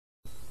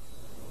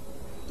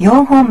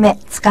Yonhon-me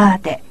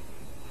Tsuka-ate.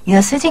 You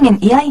are sitting in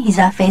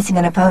Iaihiza facing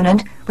an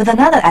opponent with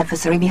another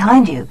adversary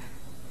behind you.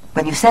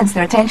 When you sense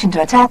their intention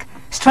to attack,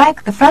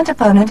 strike the front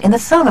opponent in the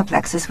solar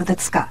plexus with the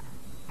tsuka.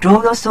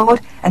 Draw your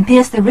sword and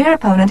pierce the rear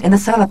opponent in the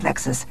solar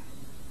plexus.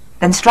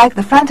 Then strike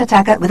the front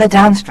attacker with a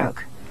downstroke.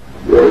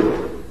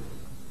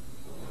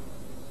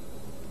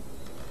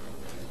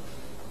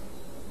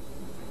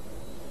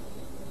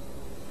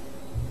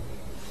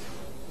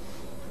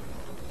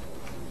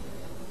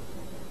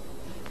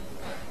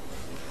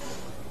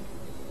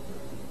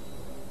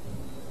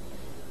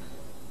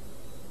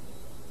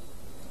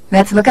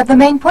 Let's look at the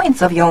main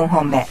points of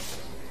Yonhon-me.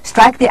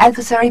 Strike the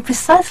adversary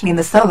precisely in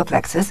the solar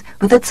plexus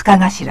with the Tsuka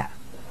Kashira.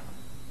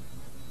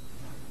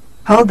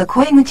 Hold the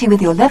koiguchi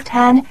with your left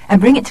hand and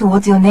bring it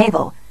towards your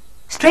navel.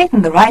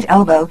 Straighten the right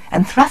elbow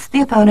and thrust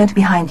the opponent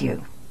behind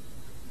you.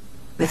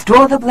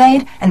 Withdraw the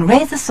blade and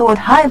raise the sword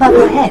high above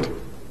your head.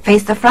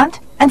 Face the front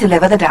and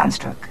deliver the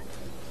downstroke.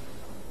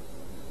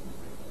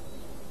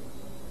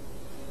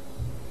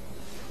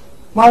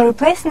 While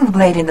replacing the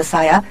blade in the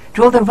saya,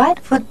 draw the right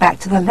foot back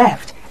to the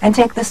left and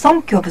take the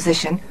sonkyo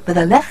position with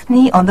the left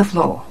knee on the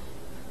floor.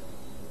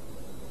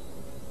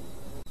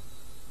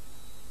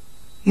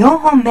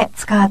 Yonhon-me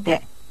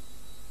Tsuka-ate.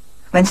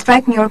 When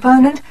striking your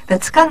opponent, the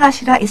Tsuka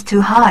Kashira is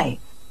too high.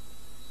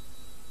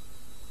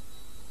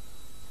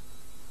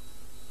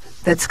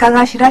 The Tsuka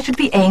Kashira should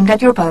be aimed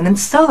at your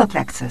opponent's solar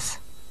plexus.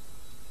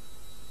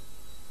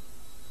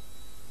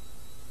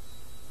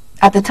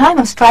 At the time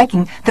of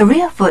striking, the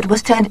rear foot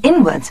was turned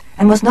inwards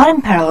and was not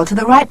in parallel to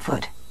the right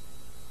foot.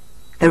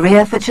 The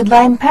rear foot should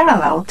lie in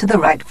parallel to the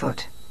right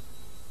foot.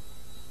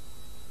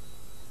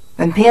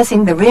 When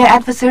piercing the rear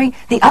adversary,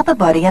 the upper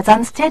body is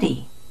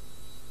unsteady.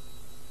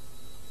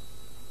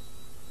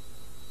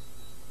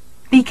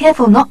 Be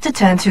careful not to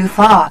turn too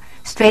far.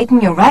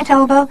 Straighten your right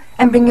elbow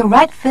and bring your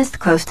right fist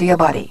close to your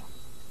body.